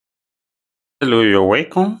Hello, you're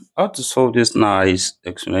welcome. How to solve this nice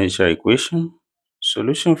exponential equation?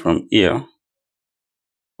 Solution from here. And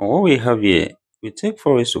what we have here, we take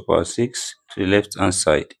 4 raised to power 6 to the left hand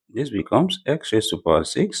side. This becomes x raised to power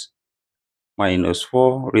 6 minus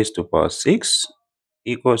 4 raised to power 6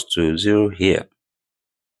 equals to 0 here.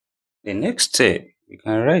 The next step, we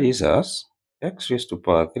can write this as x raised to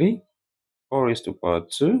power 3, 4 raised to power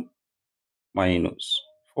 2 minus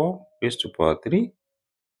 4 raised to power 3,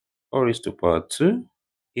 4 raised to power 2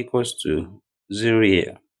 equals to 0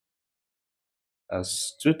 here.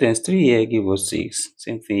 As 2 times 3 here give us 6.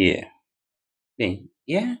 Same thing here. Then,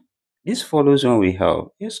 this follows when we have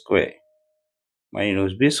a square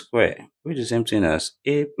minus b square, which is the same thing as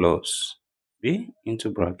a plus b into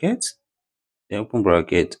bracket, then open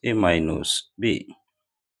bracket a minus b.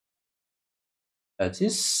 That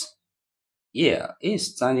is, here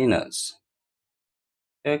is standing as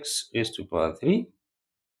x raised to power 3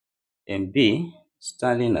 and b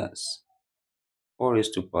standing as 4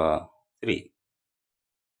 raised to power 3.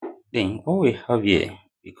 Then what we have here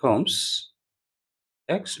becomes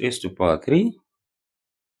x raised to power 3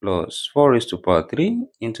 plus 4 raised to power 3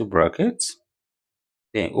 into bracket,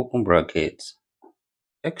 then open bracket,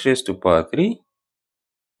 x raised to power 3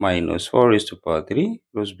 minus 4 raised to power 3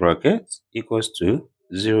 close bracket equals to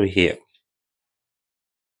 0 here.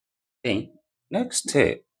 Then, next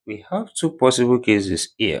step, we have two possible cases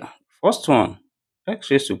here. First one, x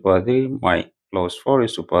raised to power 3 plus 4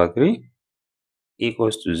 raised to power 3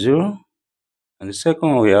 equals to 0. And the second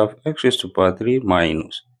one, we have x raised to power 3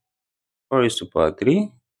 minus 4 raised to power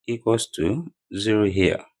 3 equals to 0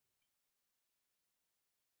 here.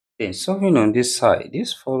 Then solving on this side,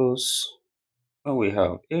 this follows when we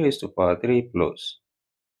have a raised to power 3 plus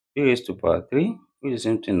b raised to power 3, which is the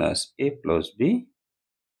same thing as a plus b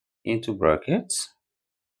into brackets,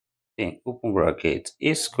 then open bracket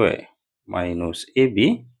a square minus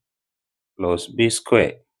ab plus b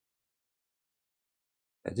square.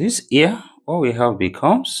 That is, here, what we have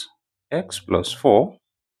becomes x plus 4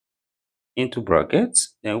 into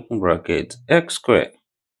brackets, then open bracket x square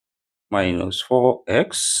minus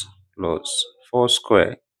 4x plus 4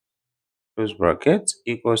 square close bracket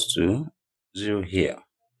equals to 0 here.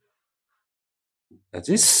 That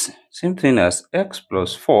is same thing as x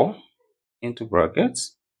plus 4 into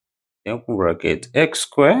brackets, then open bracket x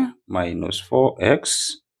square minus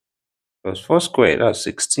 4x plus 4 square, that's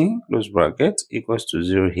 16, close bracket equals to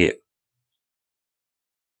 0 here.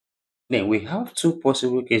 Then we have two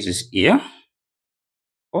possible cases here.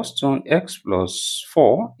 First one, x plus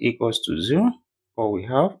 4 equals to 0, or we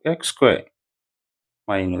have x square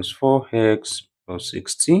minus 4x plus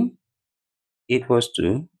 16 equals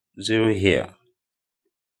to 0 here.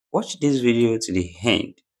 Watch this video to the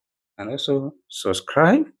end and also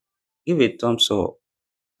subscribe, give a thumbs up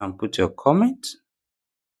and put your comment.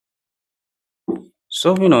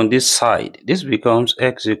 Solving on this side, this becomes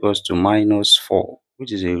x equals to minus 4,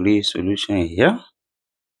 which is a real solution here.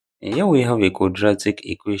 And here we have a quadratic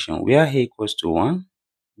equation where a equals to 1,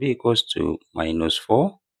 b equals to minus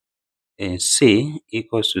 4, and c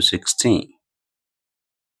equals to 16.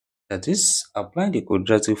 That is, applying the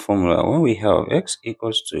quadratic formula when we have x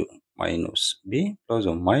equals to minus b plus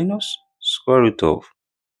or minus square root of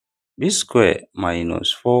b square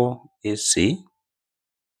minus 4ac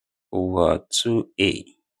over 2a.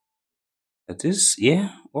 That is, here,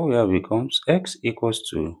 what we have becomes x equals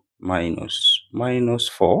to minus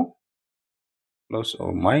 4 plus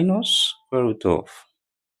or minus square root of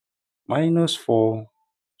minus 4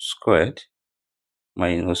 squared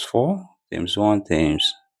minus 4 times 1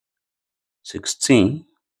 times 16,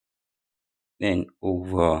 then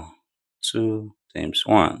over 2 times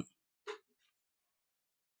 1.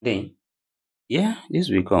 Then, this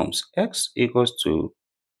becomes x equals to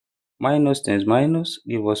minus times minus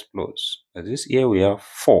give us plus. That is, here we have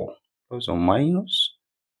 4 plus or minus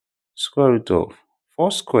square root of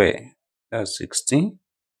 4 square, that's 16,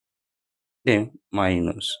 then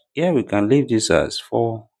minus. Here we can leave this as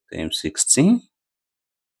 4 times 16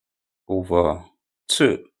 over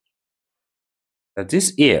 2. That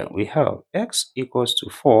is, here we have x equals to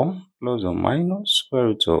 4 plus or minus square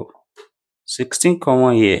root of 16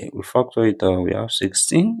 common here. We factor it out, we have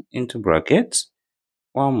 16 into brackets,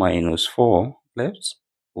 1 minus 4 left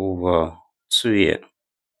over 2 here.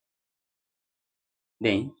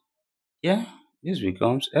 Then, this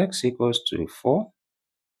becomes x equals to 4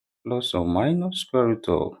 plus or minus square root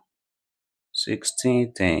of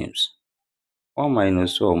 16 times 1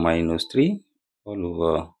 minus 4 minus 3 all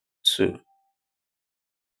over 2.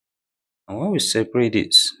 And when we separate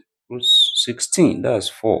this, root 16, that's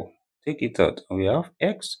 4. Take it out, and we have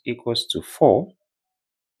x equals to 4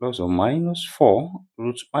 plus or minus 4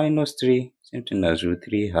 root minus 3, same thing as root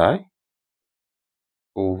 3i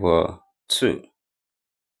over 2.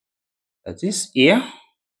 That is here.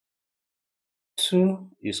 2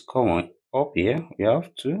 is common up here. We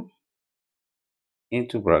have 2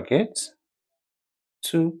 into brackets.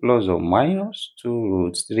 2 plus or minus 2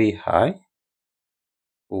 root 3i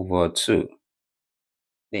over 2.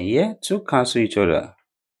 Then here 2 cancel each other.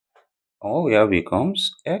 And what we have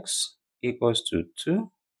becomes x equals to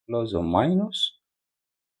 2 plus or minus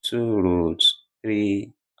 2 root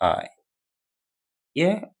 3i.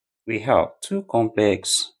 Here we have two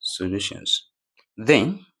complex solutions.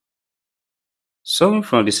 Then, solving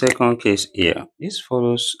from the second case here, this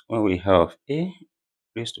follows when we have a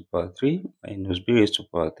raised to power 3 minus b raised to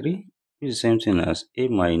power 3, which is the same thing as a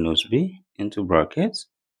minus b into brackets,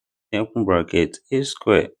 then open bracket a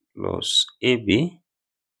squared plus ab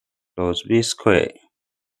plus b squared.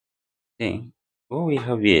 Then what we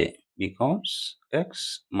have here becomes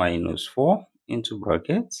x minus 4 into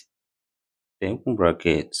brackets, then open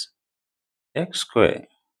bracket x squared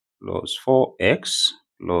plus 4x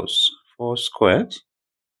plus 4 squared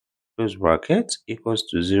close bracket equals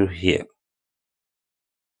to 0 here.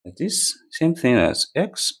 That is same thing as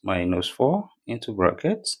x minus 4 into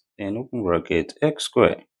bracket, then open bracket x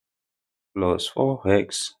squared plus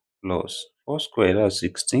 4x plus 4 squared, that's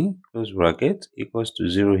 16, close bracket equals to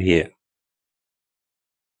 0 here.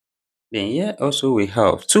 Then here also we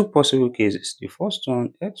have two possible cases. The first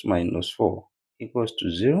one, x minus 4 equals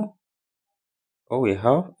to 0, or we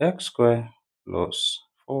have x squared plus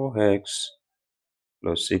 4x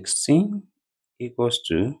plus 16 equals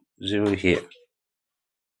to 0 here.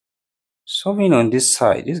 Solving on this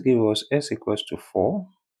side, this gives us s equals to 4,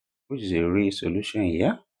 which is a real solution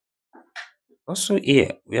here. Also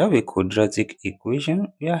here, we have a quadratic equation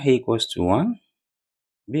where a equals to 1,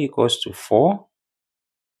 b equals to 4,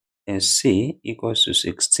 and c equals to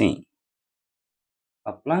 16.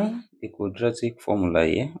 Applying the quadratic formula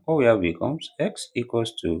here, all we have becomes x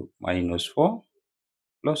equals to minus 4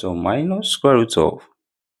 plus or minus square root of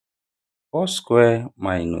 4 square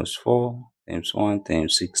minus 4 times 1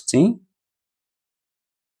 times 16,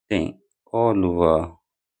 then all over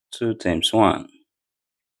 2 times 1.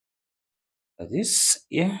 That is,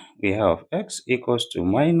 here we have x equals to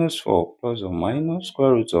minus 4 plus or minus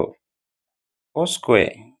square root of 4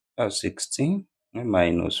 square, that's 16, and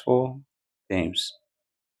minus 4 times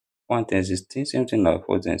 1 times 16, same thing as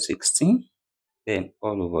 4 times 16, then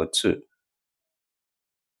all over 2.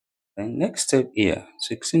 And next step here,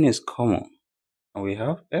 16 is common, and we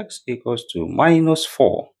have x equals to minus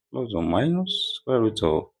 4 plus or minus square root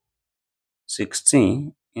of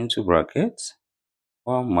 16 into bracket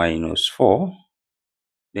 1 minus 4,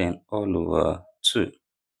 then all over 2.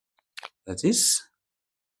 That is,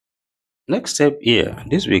 next step here,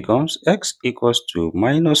 this becomes x equals to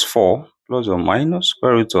minus 4 plus or minus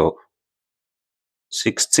square root of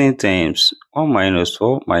 16 times 1 minus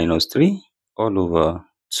 4 minus 3 all over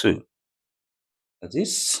 2. That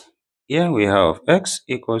is, here we have x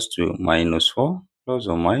equals to minus 4 plus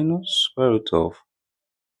or minus square root of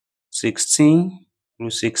 16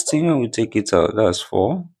 root 16. When we take it out, that's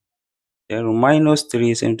 4. Then root minus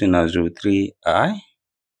 3, same thing as root 3i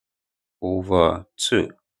over 2.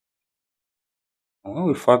 And when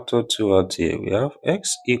we factor 2 out here, we have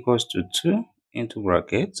x equals to 2 into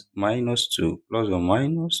bracket minus 2 plus or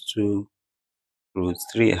minus 2 root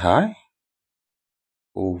 3i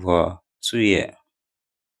over 2 here.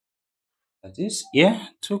 That is, here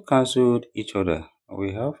 2 cancelled each other.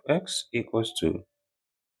 We have x equals to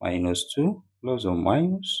minus 2 plus or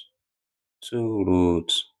minus 2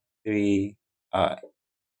 root 3i,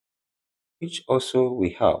 which also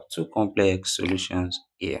we have two complex solutions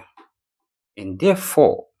here. And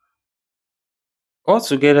therefore,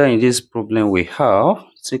 altogether in this problem we have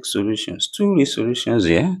 6 solutions, 2 real solutions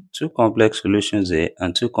here, 2 complex solutions here,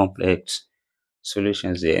 and 2 complex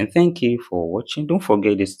solutions here. And thank you for watching. Don't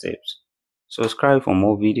forget these steps. Subscribe for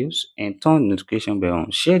more videos and turn the notification bell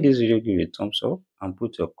on. Share this video, give it a thumbs up, and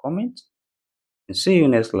put your comment. And see you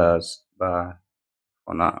next class. Bye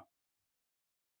for now.